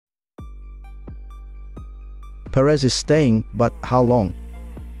Perez is staying, but how long?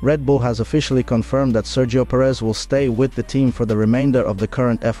 Red Bull has officially confirmed that Sergio Perez will stay with the team for the remainder of the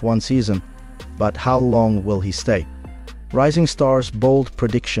current F1 season, but how long will he stay? Rising Star's bold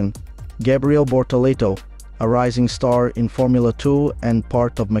prediction. Gabriel Bortoleto, a rising star in Formula 2 and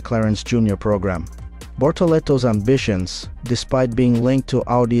part of McLaren's junior program. Bortoleto's ambitions, despite being linked to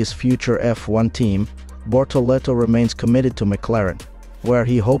Audi's future F1 team, Bortoleto remains committed to McLaren, where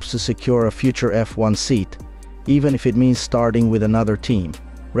he hopes to secure a future F1 seat, even if it means starting with another team.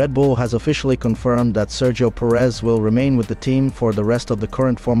 Red Bull has officially confirmed that Sergio Perez will remain with the team for the rest of the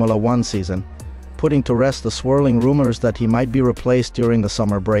current Formula 1 season, putting to rest the swirling rumors that he might be replaced during the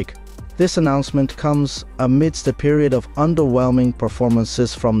summer break. This announcement comes amidst a period of underwhelming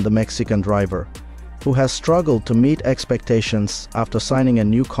performances from the Mexican driver, who has struggled to meet expectations after signing a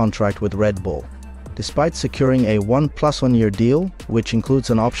new contract with Red Bull. Despite securing a 1+1 year deal, which includes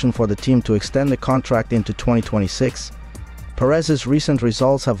an option for the team to extend the contract into 2026, Perez's recent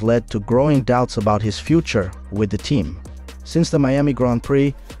results have led to growing doubts about his future with the team. Since the Miami Grand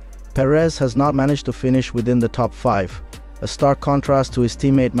Prix, Perez has not managed to finish within the top 5, a stark contrast to his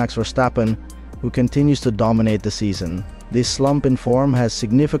teammate Max Verstappen, who continues to dominate the season. This slump in form has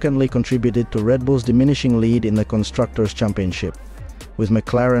significantly contributed to Red Bull's diminishing lead in the Constructors' Championship, with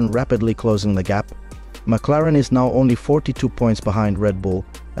McLaren rapidly closing the gap. McLaren is now only 42 points behind Red Bull,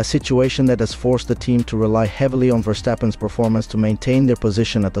 a situation that has forced the team to rely heavily on Verstappen's performance to maintain their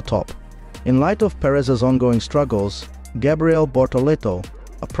position at the top. In light of Perez's ongoing struggles, Gabriel Bortoleto,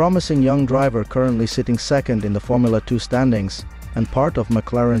 a promising young driver currently sitting second in the Formula 2 standings and part of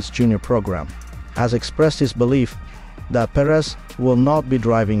McLaren's junior program, has expressed his belief that Perez will not be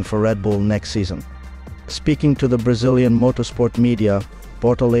driving for Red Bull next season. Speaking to the Brazilian motorsport media,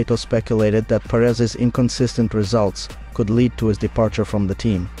 Bortoleto speculated that Perez's inconsistent results could lead to his departure from the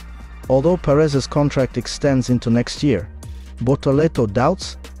team. Although Perez's contract extends into next year, Bortoleto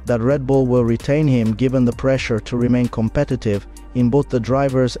doubts that Red Bull will retain him given the pressure to remain competitive in both the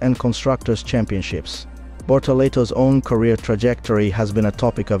Drivers' and Constructors' Championships. Bortoleto's own career trajectory has been a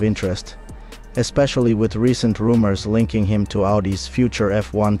topic of interest, especially with recent rumors linking him to Audi's future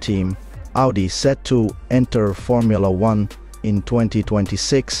F1 team. Audi, set to enter Formula 1 in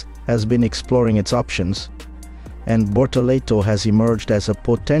 2026, has been exploring its options, and Bortoleto has emerged as a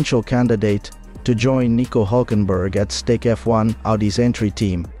potential candidate to join Nico Hülkenberg at Stake F1, Audi's entry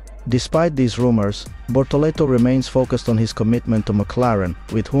team. Despite these rumors, Bortoleto remains focused on his commitment to McLaren,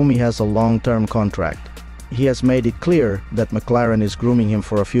 with whom he has a long-term contract. He has made it clear that McLaren is grooming him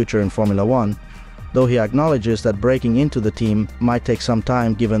for a future in Formula 1, though he acknowledges that breaking into the team might take some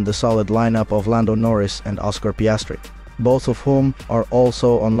time given the solid lineup of Lando Norris and Oscar Piastri, both of whom are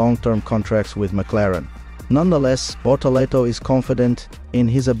also on long-term contracts with McLaren. Nonetheless, Bortoleto is confident in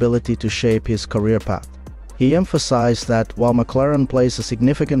his ability to shape his career path. He emphasized that while McLaren plays a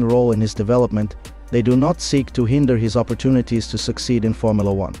significant role in his development, they do not seek to hinder his opportunities to succeed in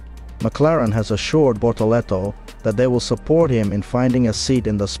Formula 1. McLaren has assured Bortoleto that they will support him in finding a seat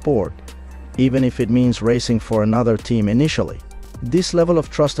in the sport, even if it means racing for another team initially. This level of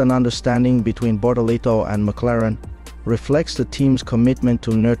trust and understanding between Bortoleto and McLaren reflects the team's commitment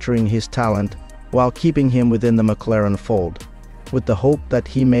to nurturing his talent while keeping him within the McLaren fold, with the hope that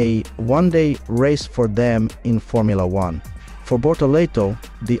he may one day race for them in Formula 1. For Bortoleto,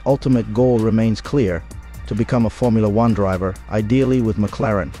 the ultimate goal remains clear: to become a Formula 1 driver, ideally with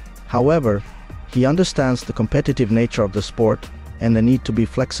McLaren. However, he understands the competitive nature of the sport and the need to be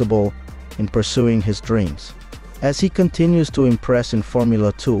flexible in pursuing his dreams. As he continues to impress in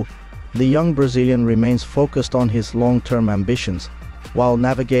Formula 2, the young Brazilian remains focused on his long-term ambitions while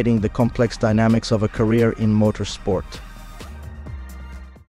navigating the complex dynamics of a career in motorsport.